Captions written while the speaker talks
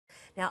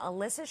Now,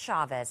 Alyssa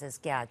Chavez's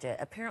gadget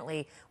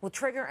apparently will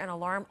trigger an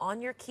alarm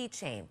on your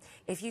keychain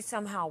if you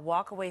somehow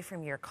walk away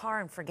from your car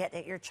and forget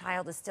that your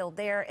child is still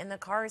there in the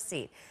car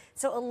seat.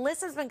 So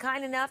Alyssa's been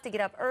kind enough to get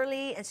up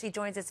early, and she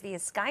joins us via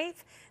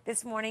Skype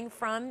this morning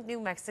from New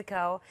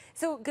Mexico.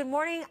 So good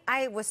morning.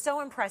 I was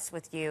so impressed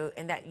with you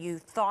and that you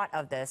thought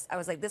of this. I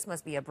was like, this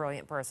must be a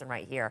brilliant person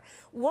right here.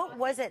 What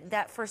was it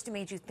that first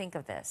made you think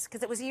of this?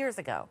 Because it was years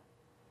ago.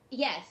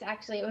 Yes,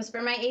 actually, it was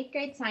for my 8th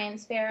grade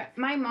science fair.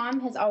 My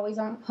mom has always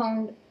owned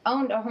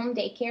a home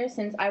daycare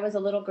since I was a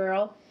little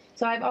girl,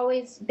 so I've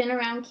always been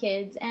around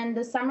kids. And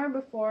the summer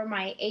before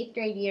my 8th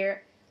grade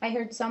year, I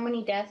heard so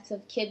many deaths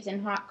of kids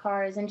in hot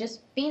cars, and just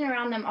being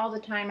around them all the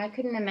time, I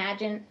couldn't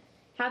imagine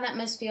how that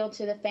must feel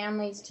to the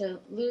families to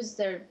lose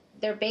their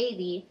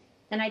baby.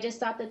 And I just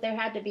thought that there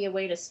had to be a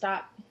way to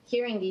stop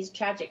hearing these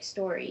tragic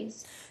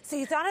stories. So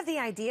you thought of the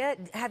idea.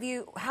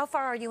 How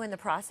far are you in the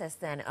process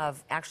then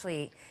of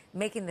actually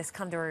making this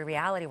come to a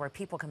reality where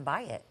people can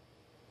buy it?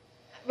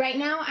 Right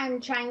now, I'm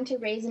trying to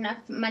raise enough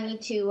money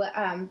to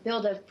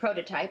build a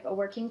prototype, a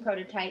working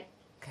prototype.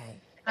 Okay.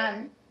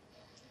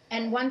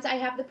 And once I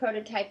have the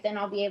prototype, then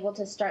I'll be able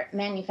to start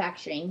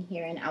manufacturing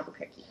here in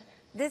Albuquerque.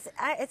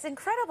 It's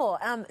incredible.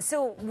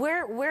 So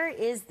where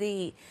is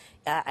the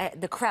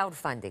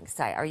crowdfunding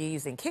site? Are you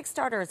using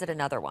Kickstarter or is it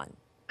another one?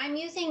 I'm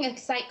using a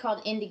site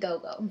called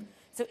Indiegogo.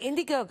 So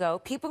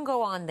Indiegogo, people can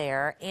go on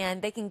there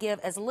and they can give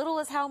as little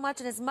as how much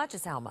and as much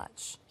as how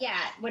much? Yeah,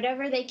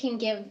 whatever they can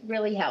give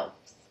really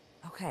helps.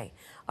 Okay.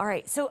 All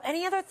right. So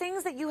any other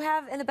things that you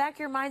have in the back of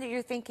your mind that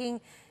you're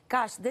thinking,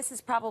 gosh, this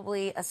is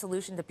probably a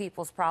solution to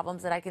people's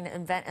problems that I can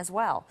invent as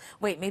well?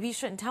 Wait, maybe you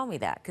shouldn't tell me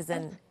that because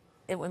then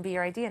it wouldn't be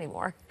your idea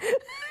anymore.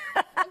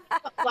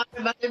 A lot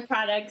of other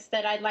products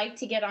that I'd like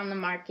to get on the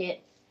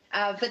market,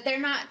 but they're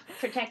not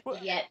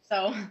protected yet,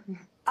 so...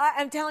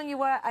 I'm telling you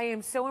what, I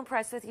am so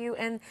impressed with you,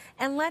 and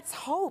let's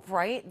hope,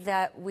 right,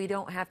 that we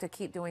don't have to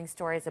keep doing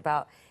stories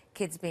about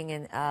kids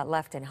being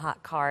left in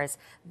hot cars,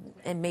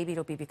 and maybe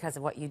it'll be because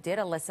of what you did,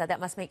 Alyssa. That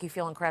must make you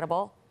feel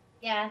incredible.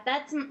 Yeah,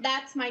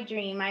 that's my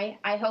dream.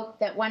 I hope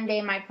that one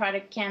day my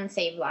product can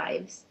save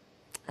lives.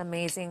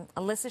 Amazing.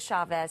 Alyssa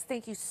Chavez,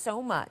 thank you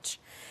so much.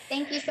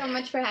 Thank you so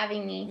much for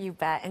having me. You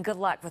bet, and good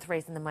luck with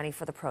raising the money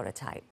for the prototype.